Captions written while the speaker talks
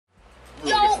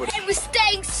And we're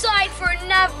staying inside for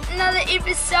another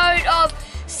episode of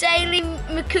Sailing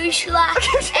Macushla.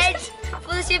 And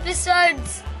for this episode,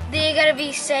 they're gonna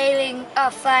be flying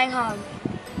home.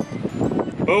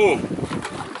 Boom.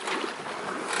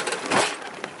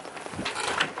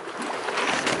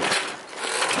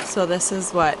 So this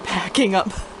is what packing up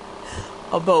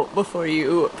a boat before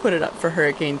you put it up for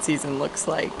hurricane season looks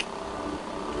like.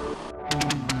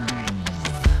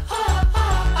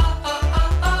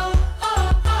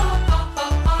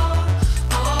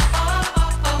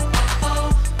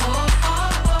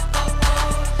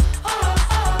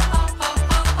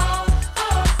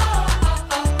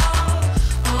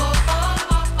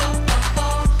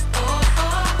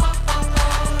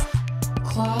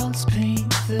 Clouds paint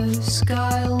the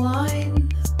skyline,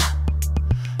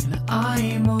 and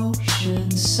I'm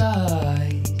ocean-sided.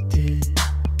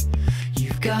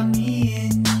 You've got me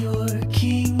in your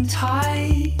king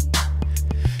tide.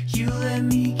 You let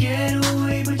me get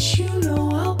away, but you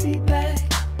know I'll be back.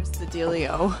 Here's the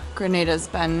dealio. Grenada's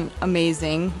been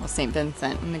amazing. Well, St.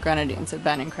 Vincent and the Grenadines have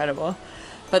been incredible.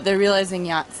 But they're realizing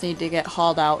yachts need to get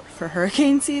hauled out for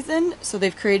hurricane season, so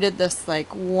they've created this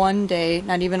like 1 day,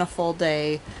 not even a full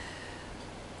day,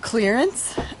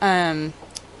 clearance.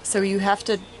 So you have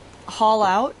to haul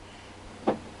out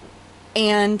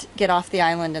and get off the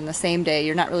island in the same day.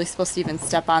 You're not really supposed to even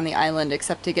step on the island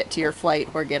except to get to your flight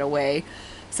or get away.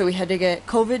 So we had to get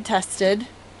COVID tested,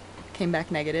 came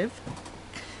back negative.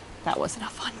 That wasn't a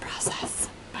fun process,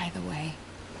 by the way.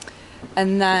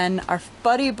 And then our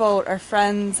buddy boat, our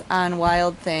friends on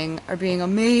Wild Thing, are being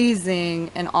amazing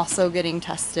and also getting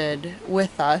tested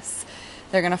with us.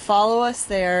 They're gonna follow us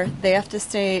there. They have to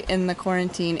stay in the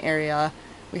quarantine area.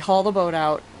 We haul the boat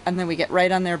out and then we get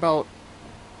right on their boat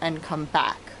and come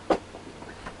back.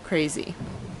 Crazy.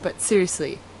 But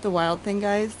seriously, the Wild Thing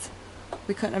guys,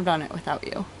 we couldn't have done it without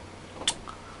you.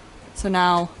 So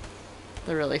now,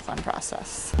 the really fun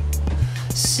process.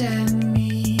 Set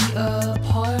me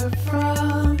apart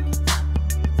from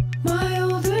my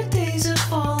older days of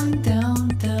falling down,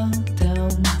 down,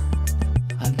 down.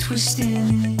 I'm twisting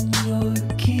in your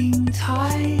king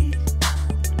tide.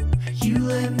 You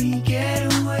let me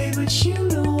get away, but you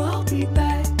know I'll be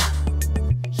back.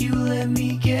 You let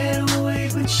me get away,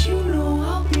 but you know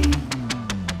I'll be back.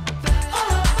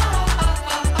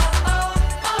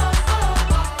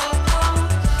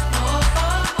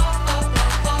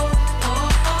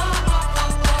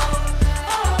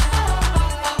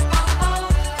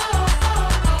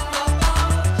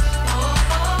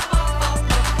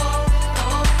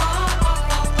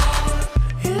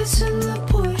 It's in the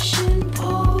push and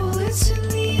pull, it's in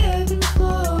the ebb and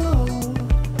flow.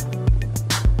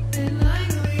 And I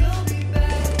know you'll be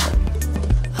back.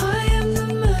 I am the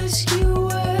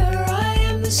rescuer, I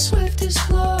am the swiftest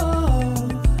flow.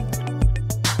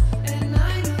 And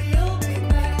I know you'll be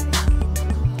back.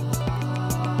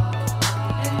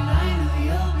 And I know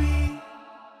you'll be.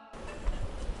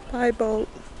 Bye, boat.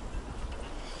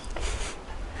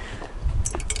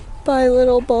 Bye,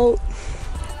 little boat.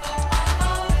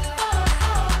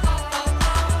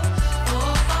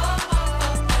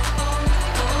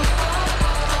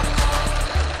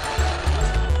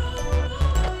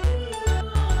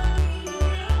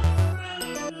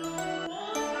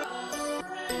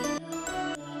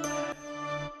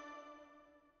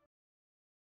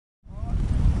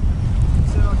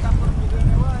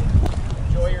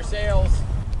 Enjoy your sails.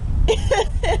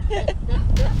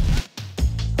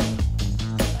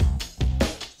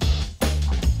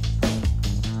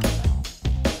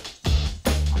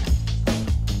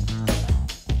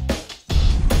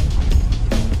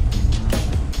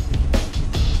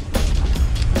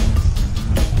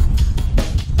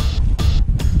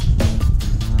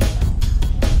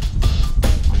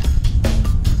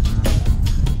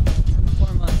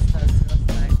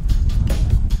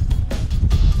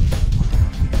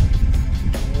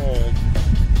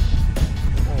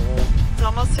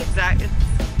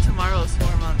 It's tomorrow's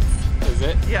 4 months. Is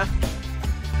it? Yeah.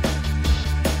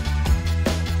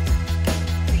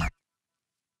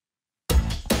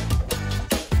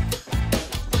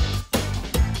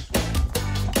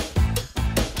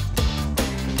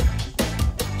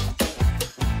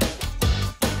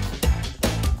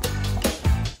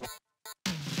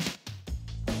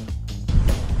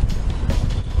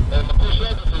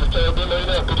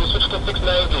 Could you switch to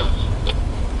 6-9, please?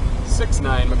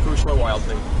 6-9, Macushla, Wild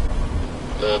Thing.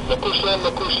 Macushla,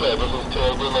 this is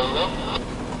Terrible Marina.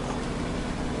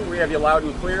 We have you loud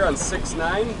and clear on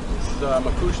 6-9. This is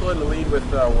Macushla in the lead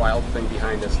with Wild Thing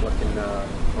behind us looking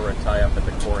for a tie-up at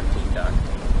the quarantine dock.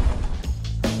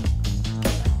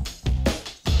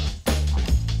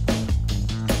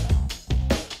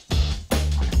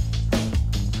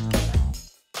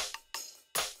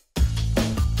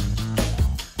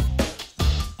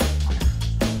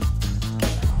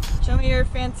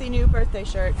 fancy new birthday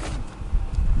shirt.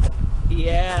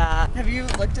 Yeah. Have you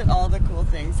looked at all the cool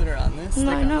things that are on this? No,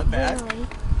 like on not the back? really.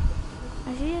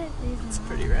 I see it. It's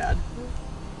pretty rad.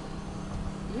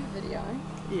 You videoing?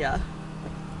 Yeah.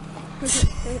 It's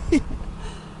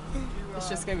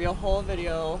just gonna be a whole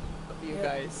video of you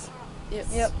guys.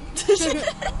 Yep. So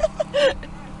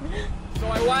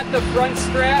I want the front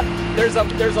strap. There's a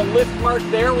lift mark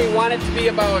there. We want it to be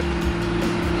about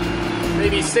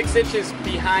maybe 6 inches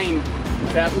behind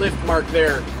that lift mark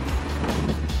there.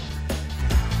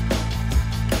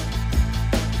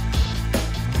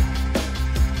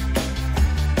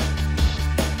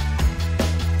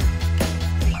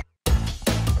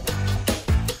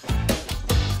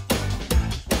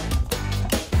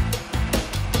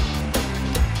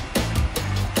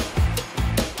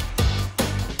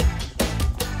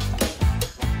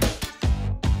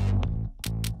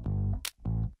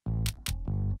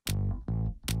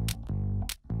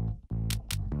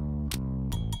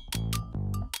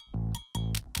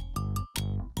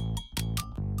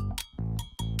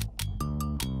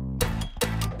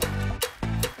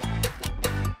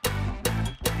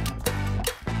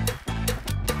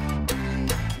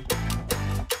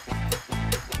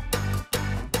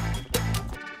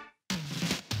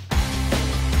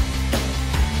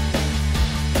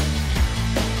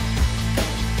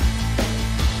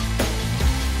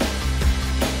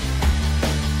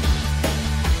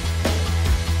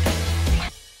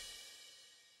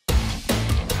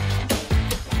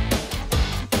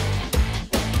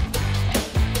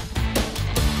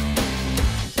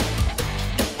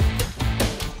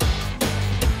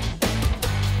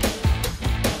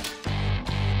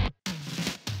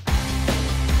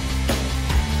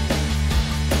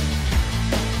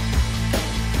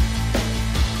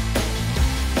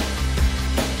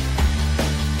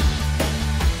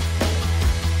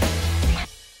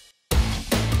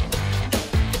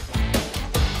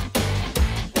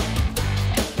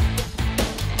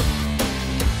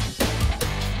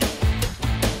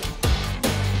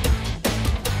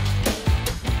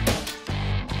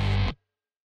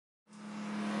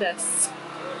 This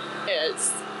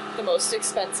is the most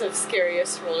expensive,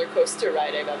 scariest roller coaster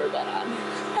ride I've ever been on.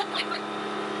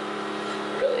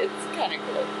 Really, it's kind of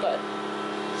cool, but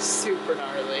super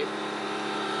gnarly.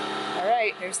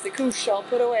 Alright, here's the couche all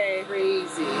put away.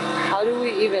 Crazy. How do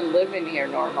we even live in here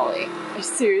normally? I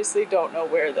seriously don't know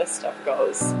where this stuff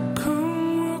goes.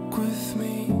 Come walk with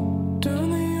me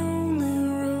down the only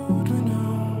road we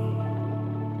know.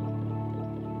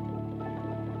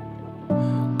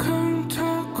 Come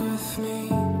talk with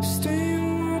me, stay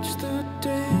and watch the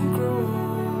day grow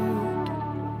old.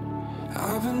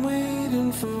 I've been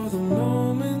waiting for the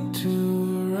moment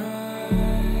to arrive.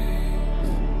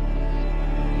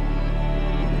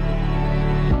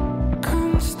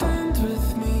 Come stand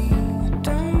with me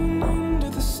down under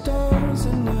the stars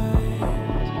at night.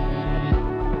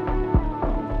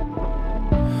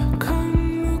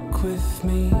 Come look with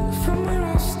me from where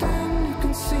I stand. You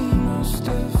can see most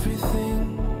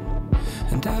everything.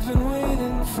 And I've been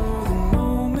waiting for the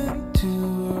moment to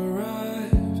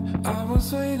arrive. I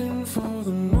was waiting for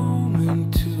the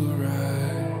moment to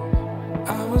arrive.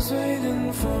 I was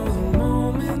waiting for the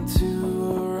moment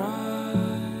to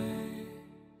arrive.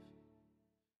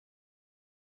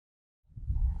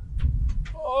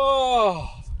 Oh!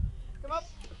 Come up.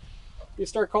 You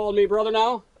start calling me brother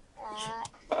now?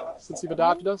 Since you've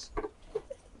adopted us?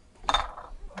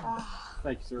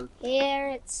 Thank you, sir. Here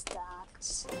it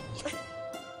starts.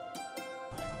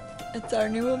 It's our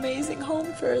new amazing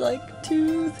home for like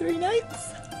 2-3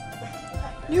 nights.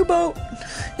 New boat.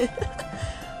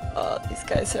 Oh, these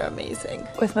guys are amazing.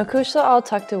 With Macushla all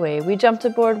tucked away, we jumped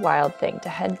aboard Wild Thing to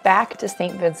head back to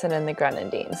St. Vincent and the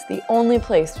Grenadines, the only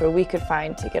place where we could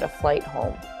find to get a flight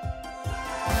home.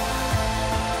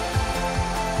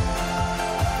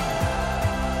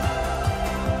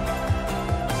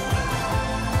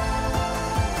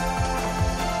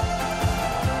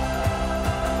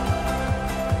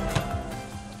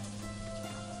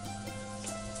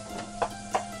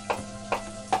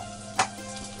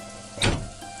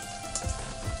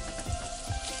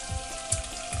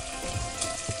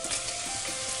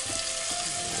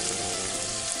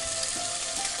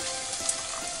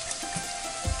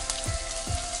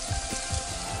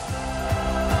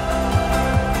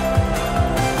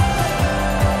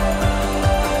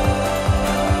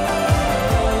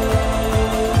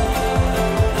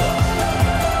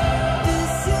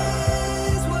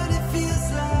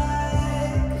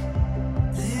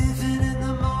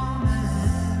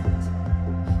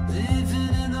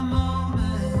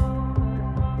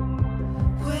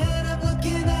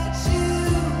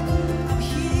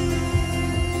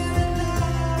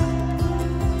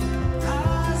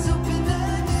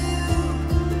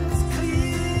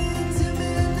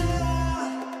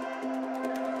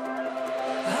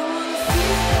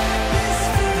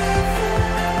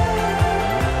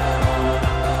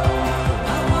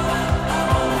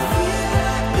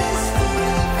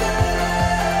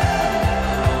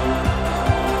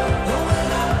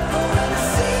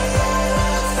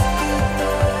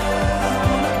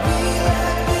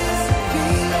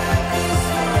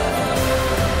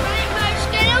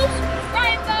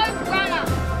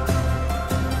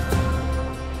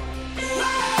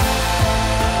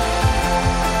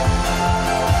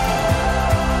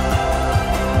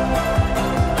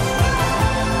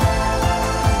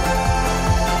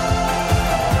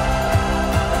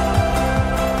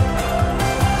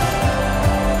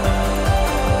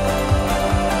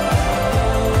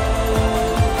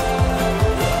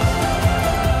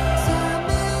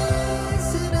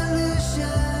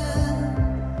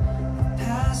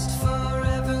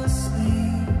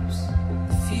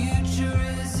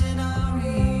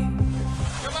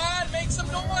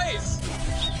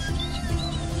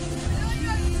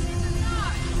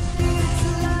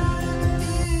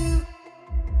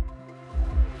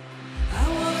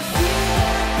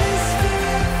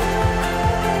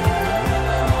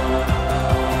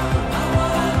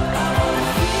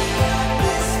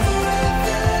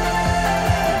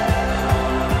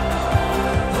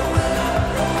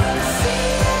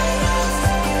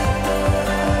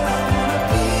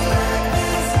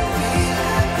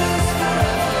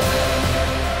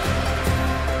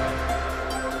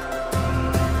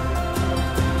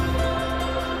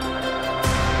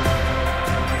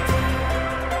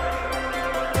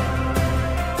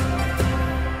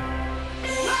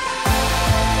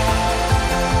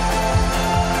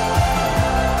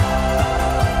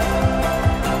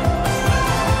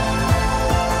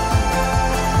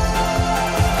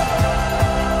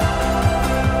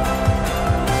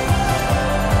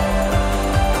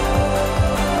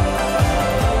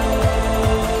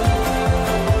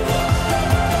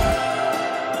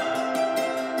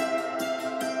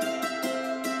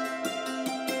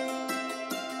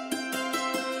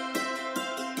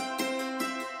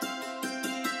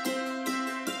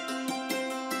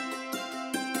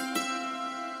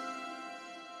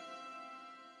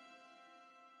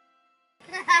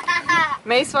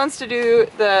 Mace wants to do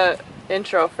the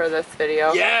intro for this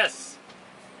video. Yes!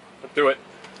 Let's do it.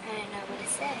 I don't know what to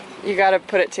say. You gotta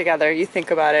put it together. You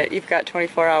think about it. You've got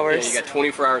 24 hours. Yeah, you got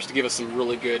 24 hours to give us some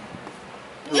really good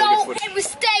Yo, footage. and we're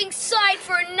staying inside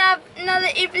for another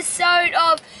episode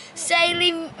of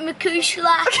sailing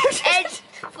Macushla. And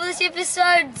for this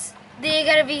episode, they're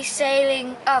gonna be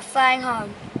flying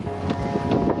home.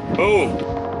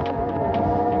 Boom!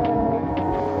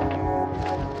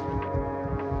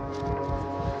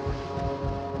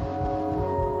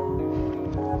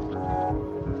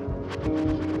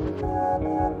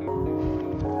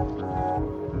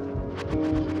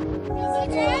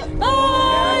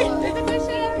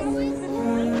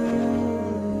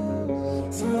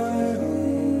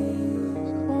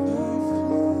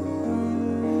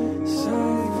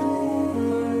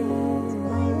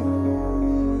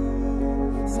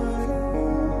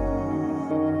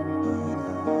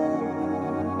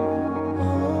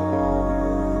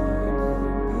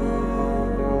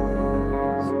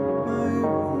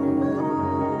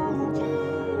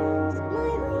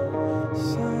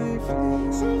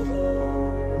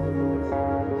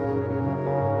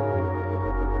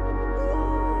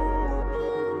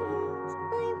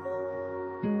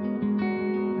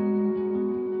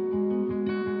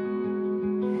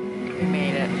 We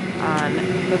made it on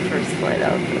the first flight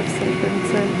out of St.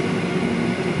 Vincent.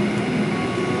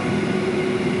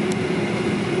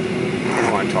 I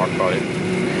don't want to talk about it.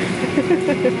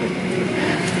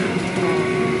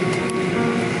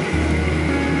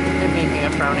 You're making a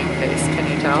frowning face,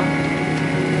 can you tell?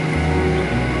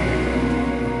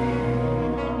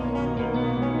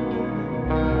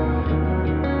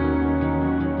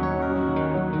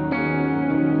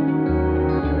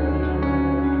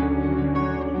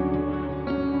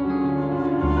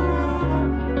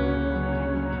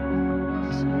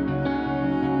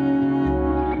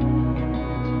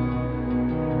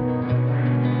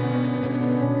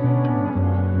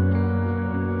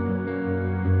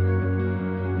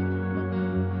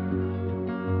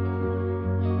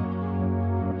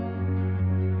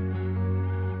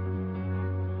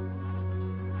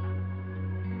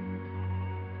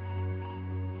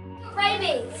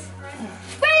 Rabies!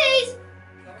 Rabies!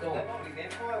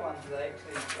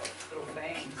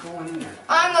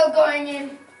 I'm not going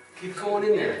in. Keep going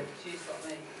in there.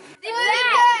 They're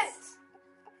bats!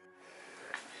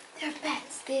 They're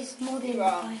bats. There's more than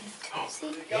one.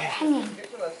 See? Hang on.